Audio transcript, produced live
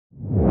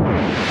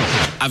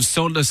I've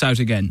sold us out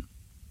again.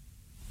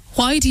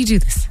 Why do you do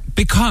this?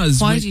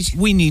 Because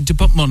we need to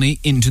put money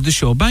into the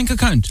show bank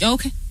account.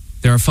 Okay.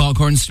 There are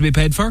foghorns to be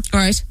paid for. All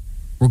right.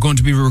 We're going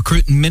to be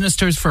recruiting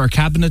ministers for our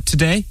cabinet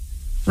today.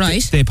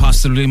 Right. They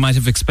possibly might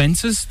have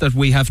expenses that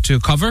we have to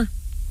cover.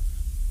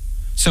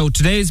 So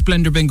today's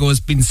Blender Bingo has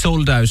been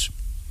sold out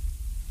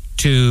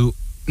to,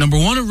 number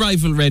one, a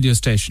rival radio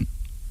station.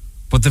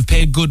 But they've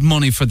paid good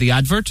money for the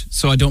advert,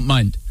 so I don't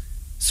mind.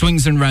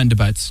 Swings and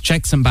roundabouts,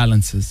 checks and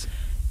balances.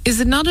 Is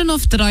it not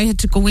enough that I had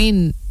to go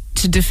in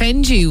to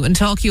defend you and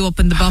talk you up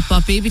in the Bop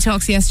Bop Baby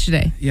Talks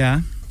yesterday?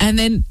 Yeah. And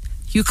then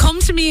you come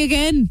to me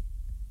again.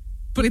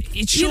 But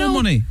it's show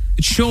money.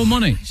 It's show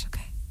money. Right,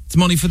 okay. It's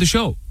money for the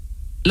show.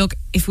 Look,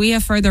 if we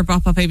have further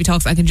Bop Bop Baby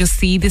Talks, I can just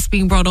see this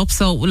being brought up.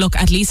 So, look,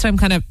 at least I'm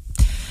kind of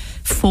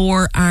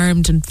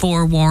forearmed and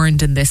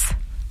forewarned in this.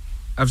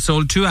 I've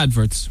sold 2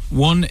 adverts.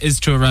 One is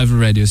to a rival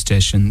radio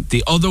station.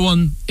 The other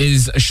one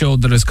is a show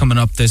that is coming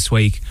up this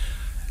week.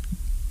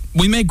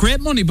 We make great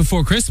money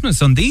before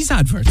Christmas on these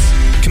adverts.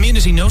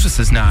 Community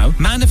notices now.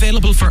 Man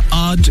available for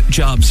odd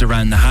jobs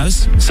around the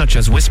house, such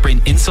as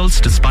whispering insults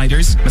to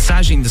spiders,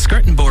 massaging the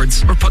skirting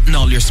boards, or putting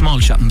all your small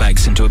shopping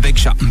bags into a big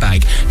shopping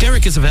bag.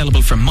 Derek is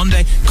available from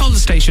Monday. Call the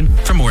station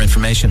for more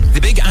information. The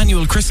big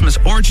annual Christmas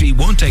orgy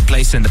won't take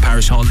place in the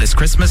parish hall this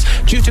Christmas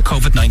due to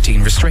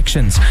COVID-19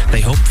 restrictions.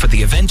 They hope for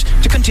the event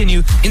to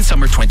continue in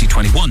summer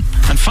 2021.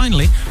 And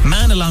finally,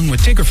 man along with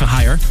Tigger for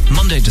hire,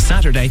 Monday to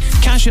Saturday,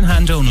 cash in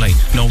hand only.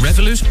 No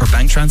Revolut or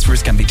bank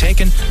transfers can be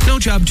taken. No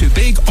job too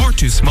big or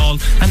too small,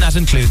 and that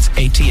includes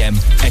ATM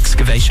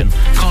excavation.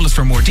 Call us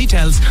for more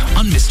details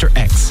on Mr.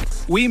 X.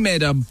 We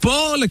made a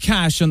ball of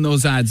cash on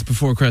those ads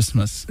before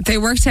Christmas. They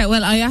worked out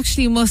well. I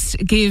actually must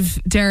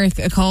give Derek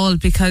a call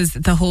because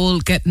the whole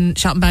getting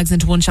shopping bags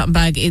into one shopping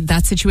bag,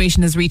 that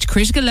situation has reached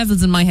critical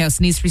levels in my house.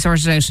 It needs to be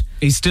sorted out.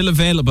 He's still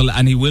available,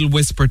 and he will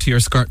whisper to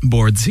your skirting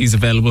boards. He's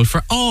available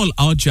for all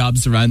odd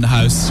jobs around the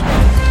house.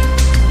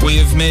 We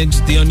have made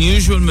the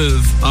unusual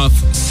move of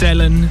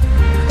selling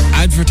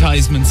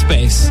advertisement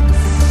space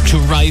to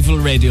rival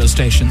radio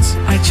stations.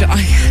 I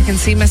can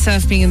see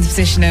myself being in the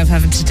position now of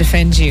having to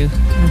defend you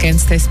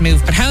against this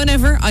move. But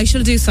however, I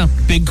shall do so.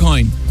 Big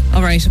coin.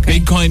 All right, okay.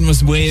 Big coin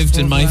was waved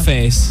in my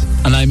face,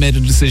 and I made a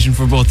decision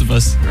for both of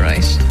us.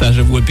 Right. That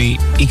it would be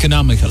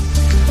economical.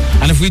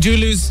 And if we do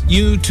lose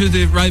you to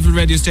the rival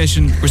radio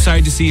station, we're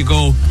sorry to see you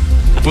go,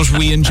 but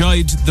we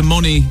enjoyed the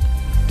money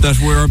that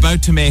we're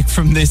about to make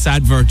from this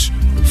advert.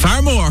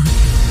 Far more.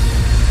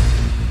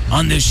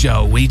 On this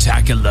show, we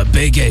tackle the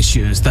big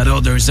issues that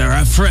others are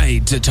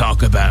afraid to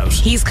talk about.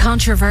 He's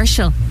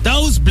controversial.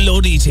 Those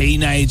bloody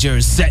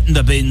teenagers setting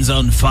the bins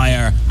on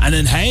fire and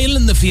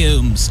inhaling the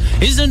fumes.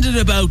 Isn't it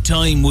about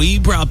time we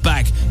brought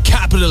back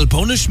capital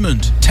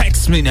punishment?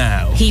 Text me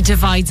now. He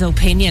divides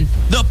opinion.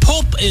 The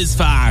pup is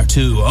far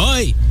too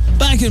high.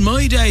 Back in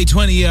my day,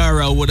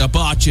 €20 would have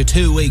bought you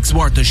 2 weeks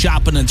worth of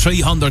shopping and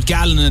 300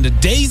 gallon of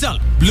diesel.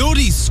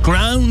 Bloody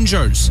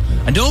scroungers.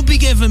 And don't be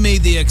giving me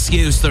the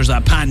excuse there's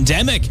a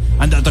pandemic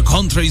and that the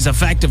country's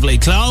effectively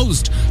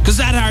closed, because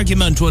that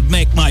argument would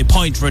make my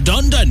point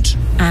redundant.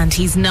 And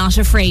he's not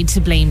afraid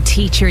to blame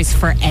teachers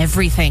for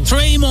everything.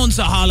 3 months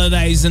of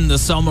holidays in the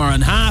summer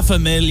and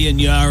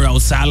 €500,000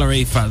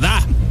 salary for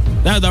that.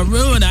 Now, the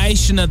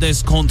ruination of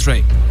this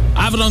country.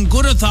 I have it on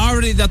good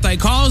authority that they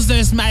caused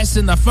this mess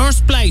in the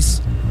first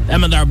place.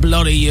 Them and their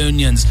bloody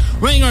unions.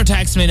 Ring or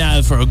text me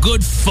now for a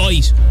good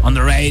fight on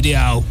the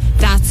radio.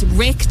 That's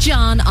Rick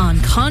John on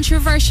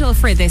Controversial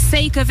for the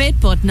Sake of It,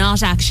 but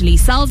not actually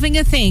solving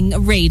a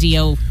thing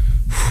radio.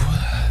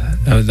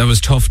 That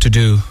was tough to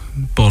do,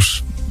 but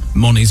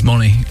money's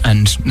money,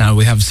 and now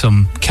we have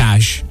some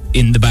cash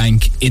in the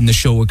bank, in the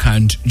show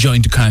account,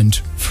 joint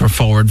account for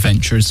forward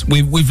ventures.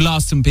 We've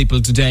lost some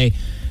people today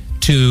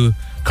to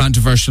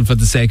Controversial for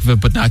the Sake of It,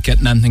 but not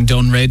getting anything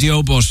done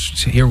radio, but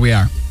here we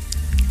are.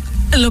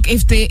 Look,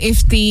 if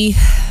the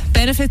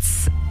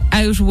benefits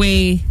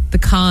outweigh the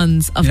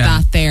cons of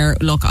that there,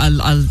 look,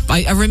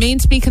 I remain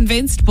to be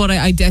convinced, but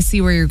I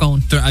see where you're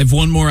going. I've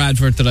one more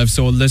advert that I've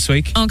sold this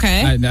week.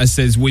 Okay. And it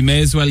says we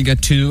may as well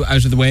get 2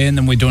 out of the way and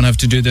then we don't have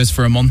to do this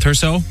for a month or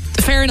so.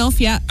 Fair enough,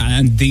 yeah.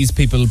 And these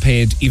people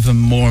paid even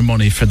more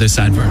money for this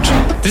advert.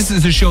 This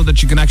is a show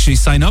that you can actually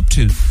sign up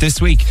to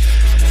this week.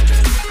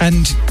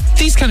 And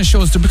these kind of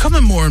shows, they're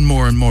becoming more and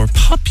more and more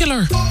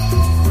popular.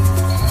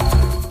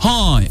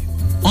 Hi,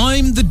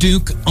 I'm the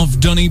Duke of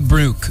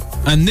Donnybrook,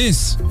 and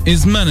this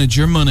is Manage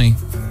Your Money.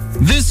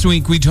 This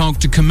week we talk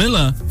to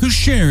Camilla, who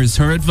shares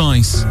her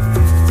advice.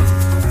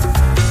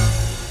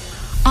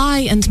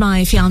 I and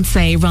my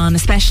fiancé run a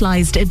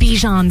specialised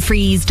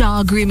Bichon-Frise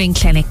dog grooming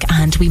clinic,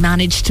 and we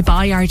managed to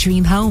buy our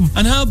dream home.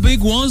 And how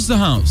big was the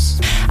house?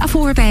 A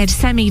 4-bed,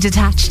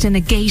 semi-detached in a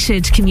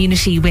gated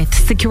community with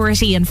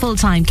security and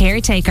full-time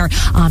caretaker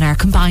on our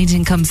combined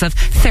incomes of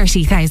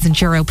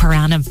 €30,000 per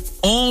annum.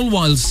 All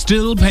while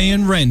still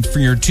paying rent for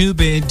your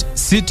 2-bed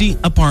city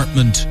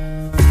apartment.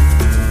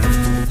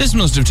 This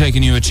must have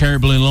taken you a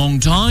terribly long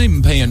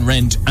time, paying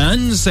rent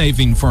and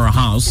saving for a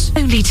house.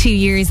 Only 2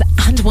 years,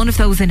 and one of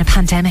those in a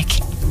pandemic.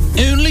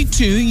 Only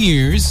 2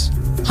 years?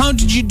 How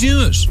did you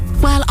do it?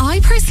 Well, I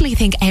personally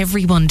think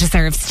everyone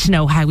deserves to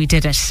know how we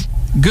did it.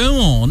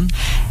 Go on.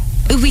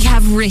 We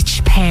have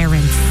rich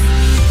parents.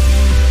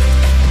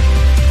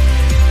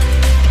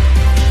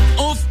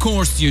 Of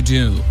course you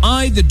do.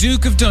 I, the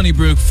Duke of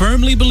Donnybrook,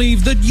 firmly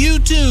believe that you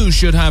too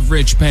should have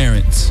rich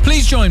parents.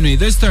 Please join me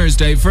this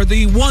Thursday for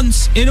the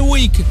once in a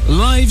week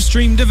live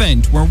streamed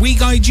event where we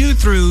guide you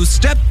through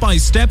step by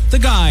step the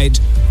guide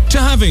to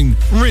having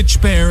rich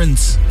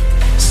parents.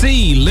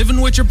 See, living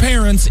with your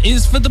parents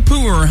is for the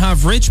poor.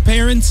 Have rich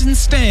parents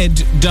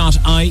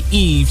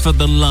instead.ie for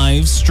the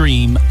live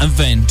stream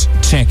event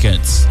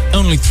tickets.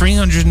 Only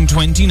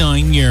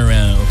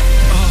 €329.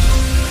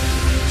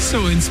 Oh,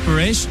 so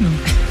inspirational.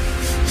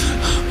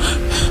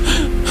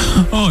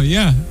 Oh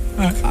yeah,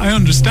 I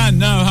understand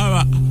now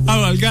how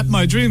I'll get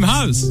my dream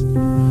house.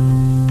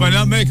 By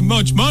not making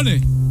much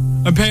money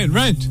and paying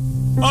rent.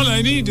 All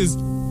I need is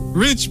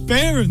rich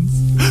parents.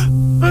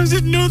 I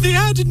didn't know the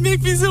ad would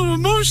make me so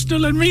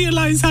emotional and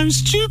realise how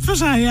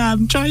stupid I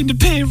am trying to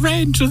pay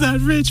rent without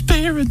rich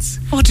parents.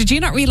 Oh, did you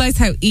not realise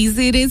how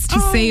easy it is to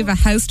save a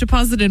house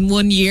deposit in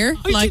 1 year?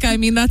 I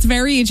mean, that's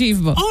very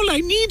achievable. All I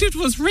needed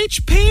was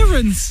rich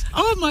parents.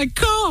 Oh my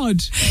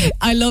God.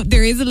 I love,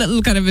 there is a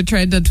little kind of a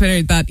trend on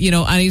Twitter that, you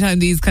know, anytime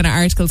these kind of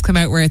articles come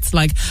out where it's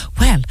like,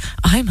 well,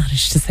 I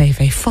managed to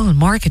save a full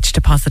mortgage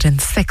deposit in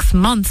 6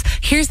 months.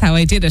 Here's how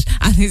I did it.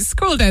 And you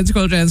scroll down.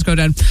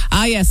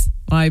 Ah, yes.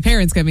 My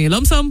parents gave me a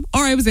lump sum,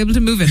 or I was able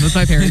to move in with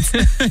my parents.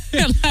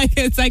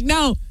 It's like,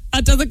 no,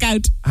 that doesn't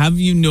count. Have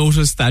you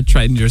noticed that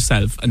trend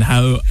yourself, and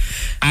how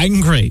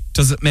angry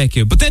does it make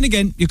you? But then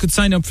again, you could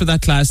sign up for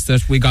that class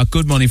that we got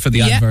good money for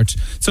the advert.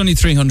 It's only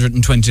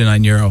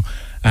 €329,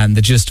 and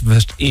the gist of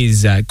it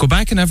is go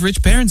back and have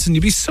rich parents and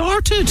you'll be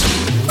sorted.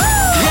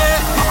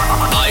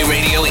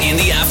 iRadio in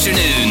the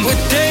afternoon with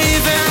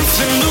Dave and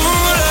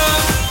Samula.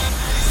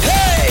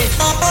 Hey!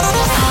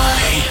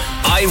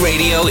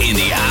 iRadio in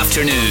the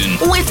afternoon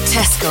with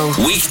Tesco.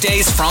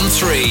 Weekdays from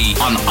 3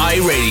 on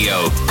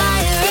iRadio.